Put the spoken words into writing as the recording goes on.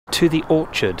to the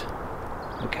orchard.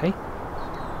 Okay,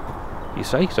 you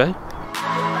say so.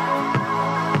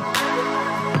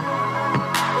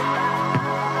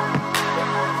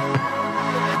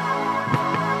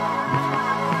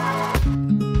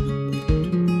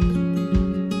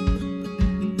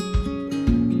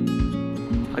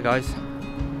 Hi guys,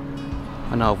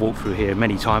 I know I've walked through here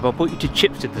many times. I brought you to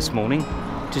Chipstead this morning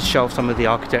to show off some of the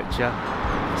architecture,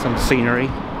 some scenery.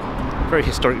 Very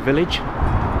historic village,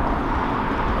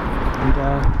 and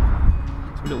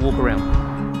let's have a little walk around.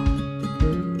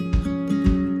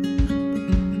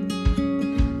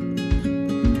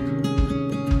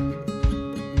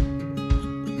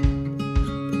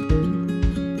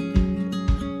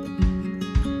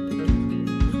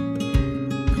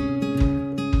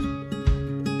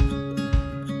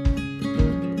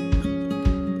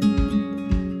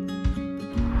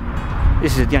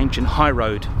 This is the ancient High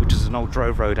Road, which is an old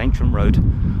drove road, ancient road,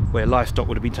 where livestock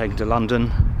would have been taken to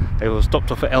London. They were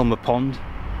stopped off at Elmer Pond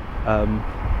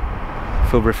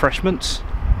for refreshments,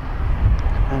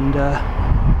 and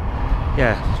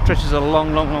yeah, stretches a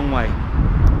long, long, long way.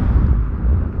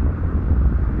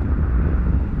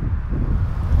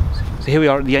 So here we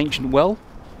are at the ancient well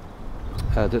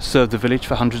that served the village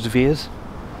for hundreds of years.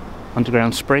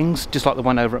 Underground springs, just like the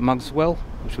one over at Muggs Well,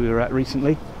 which we were at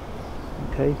recently.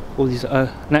 Okay, all these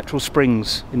natural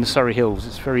springs in the Surrey Hills.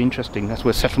 It's very interesting. That's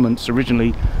where settlements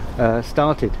originally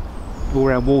started, all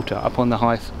around water, up on the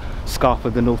high scarp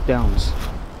of the North Downs.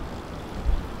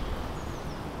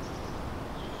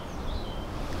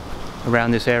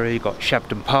 Around this area you've got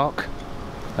Shabden Park,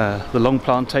 the Long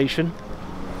Plantation.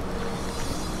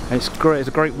 And it's great. It's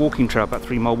a great walking trail, about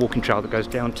 3-mile walking trail that goes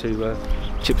down to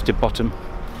Chipstead Bottom.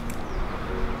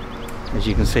 As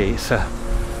you can see, it's a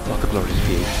rather glorious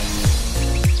view.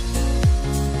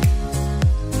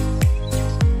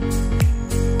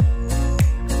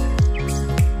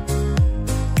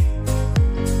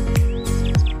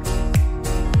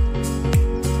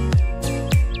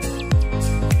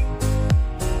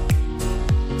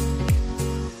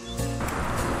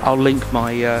 I'll link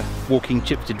my walking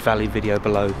Chipstead Valley video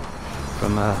below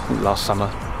from I think last summer,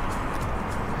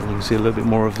 and you can see a little bit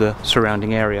more of the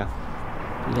surrounding area.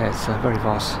 But yeah, it's a very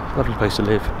vast, lovely place to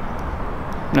live.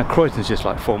 Now Croydon's just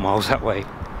like 4 miles that way.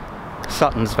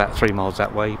 Sutton's about 3 miles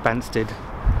that way. Banstead.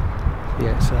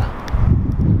 Yeah, it's a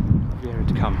lovely area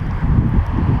to come.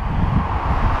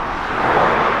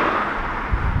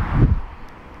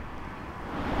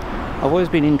 I've always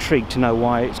been intrigued to know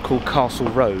why it's called Castle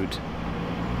Road.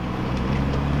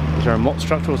 Is there a motte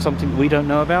structure or something we don't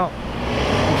know about?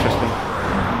 Interesting.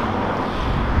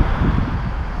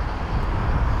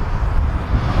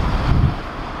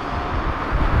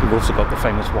 We've also got the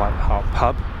famous White Hart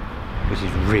pub, which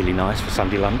is really nice for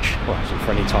Sunday lunch. Well, actually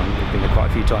for any time. We've been there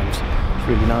quite a few times. It's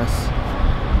really nice.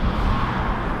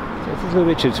 So it's a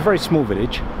little bit. It's a very small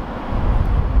village.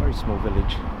 Very small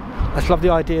village. I just love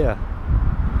the idea.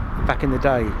 Back in the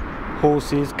day,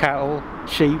 horses, cattle,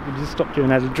 sheep would just stop you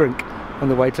and have a drink on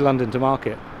the way to London to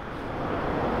market.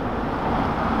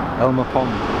 Elmer Pond.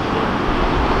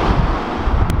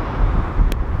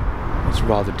 What's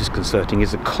rather disconcerting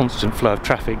is the constant flow of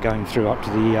traffic going through up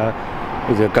to the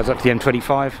goes up to the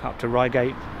M25, up to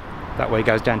Reigate. That way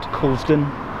goes down to Coulsdon.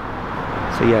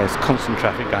 So yeah, it's constant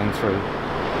traffic going through.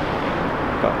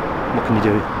 But what can you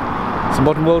do? It's a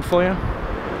modern world for you.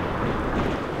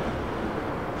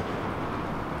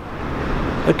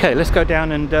 Okay, let's go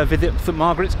down and visit St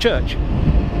Margaret's Church.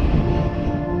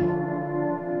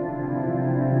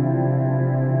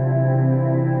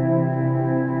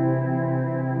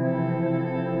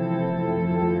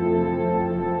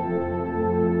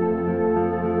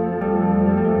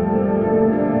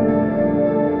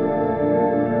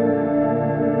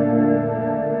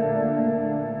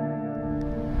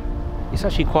 It's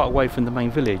actually quite away from the main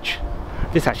village.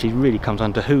 This actually really comes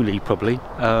under Hooley probably.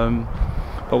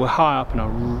 But we're high up in a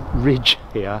ridge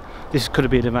here. This could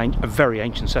have been a very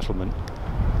ancient settlement.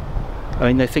 I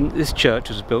mean, they think this church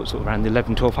was built sort of around the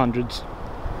 1200s,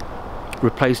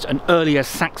 replaced an earlier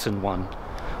Saxon one.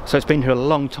 So it's been here a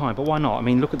long time, but why not? I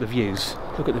mean, look at the views.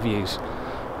 Look at the views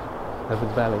over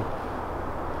the valley.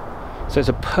 So it's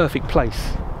a perfect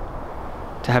place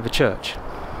to have a church.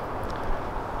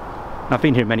 Now, I've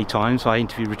been here many times. I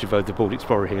interviewed Richard Vobes, the Bald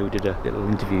Explorer here. We did a little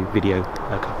interview video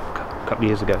a couple of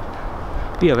years ago.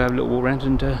 But yeah, we'll have a little walk around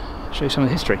and show you some of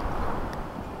the history.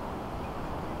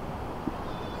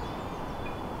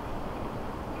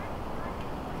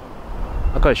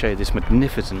 I've got to show you this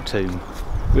magnificent tomb.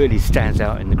 Really stands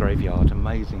out in the graveyard.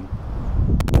 Amazing.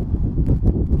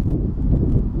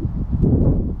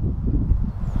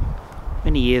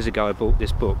 Many years ago I bought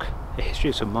this book The history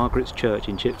of St Margaret's Church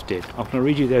in Chipstead. I'm going to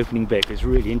read you the opening bit. It's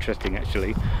really interesting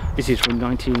actually. This is from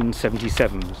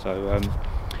 1977. So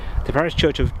the parish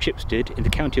church of Chipstead in the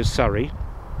county of Surrey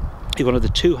is one of the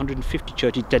 250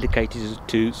 churches dedicated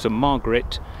to St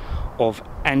Margaret of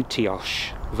Antioch,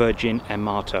 Virgin and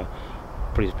Martyr.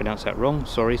 Probably pronounced that wrong,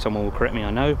 sorry, someone will correct me,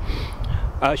 I know.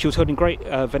 She was held in great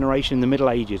veneration in the Middle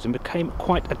Ages and became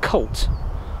quite a cult.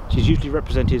 She's usually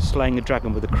represented as slaying a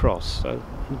dragon with a cross, so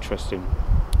interesting.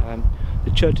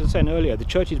 The church, as I said earlier, the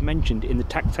church is mentioned in the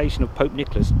taxation of Pope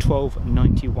Nicholas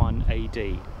 1291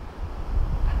 AD.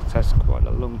 That's quite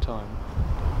a long time.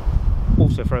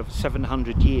 Also, for over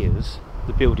 700 years,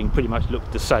 the building pretty much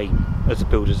looked the same as the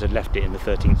builders had left it in the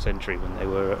 13th century when they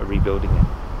were rebuilding it.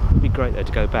 It'd be great though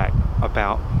to go back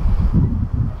about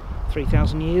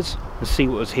 3,000 years and see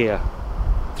what was here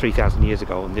 3,000 years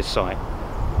ago on this site.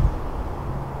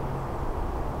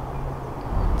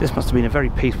 This must have been a very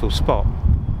peaceful spot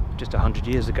just 100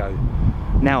 years ago.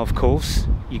 Now, of course,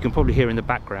 you can probably hear in the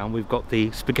background we've got the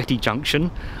spaghetti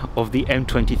junction of the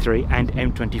M23 and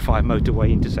M25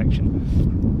 motorway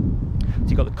intersection. So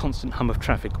you've got the constant hum of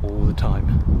traffic all the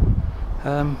time.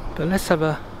 But let's have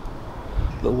a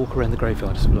little walk around the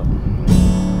graveyard. Just a look.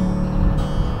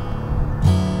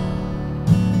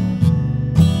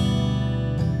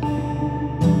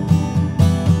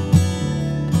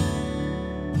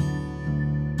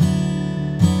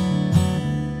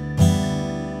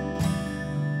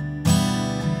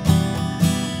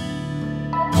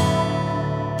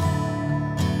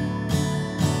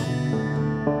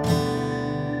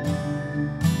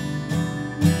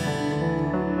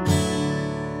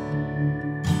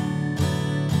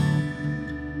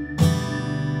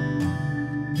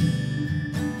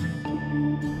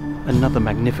 Another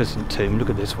magnificent tomb. Look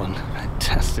at this one.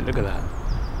 Fantastic, look at that.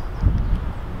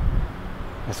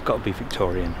 That's got to be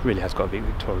Victorian. Really has got to be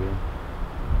Victorian.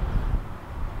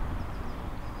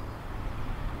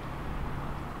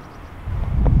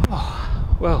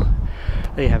 Oh, well,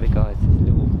 there you have it guys. A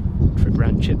little trip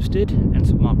around Chipstead and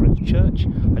St Margaret's Church.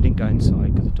 I didn't go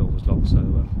inside because the door was locked, so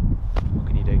what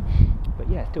can you do? But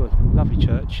yeah, still a lovely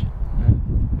church.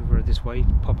 Over this way,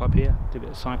 pop up here, do a bit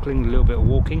of cycling, a little bit of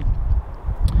walking.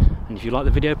 And if you like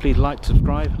the video, please like,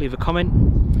 subscribe, leave a comment,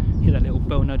 hit that little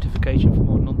bell notification for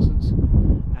more nonsense,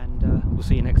 and we'll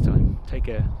see you next time. Take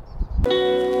care.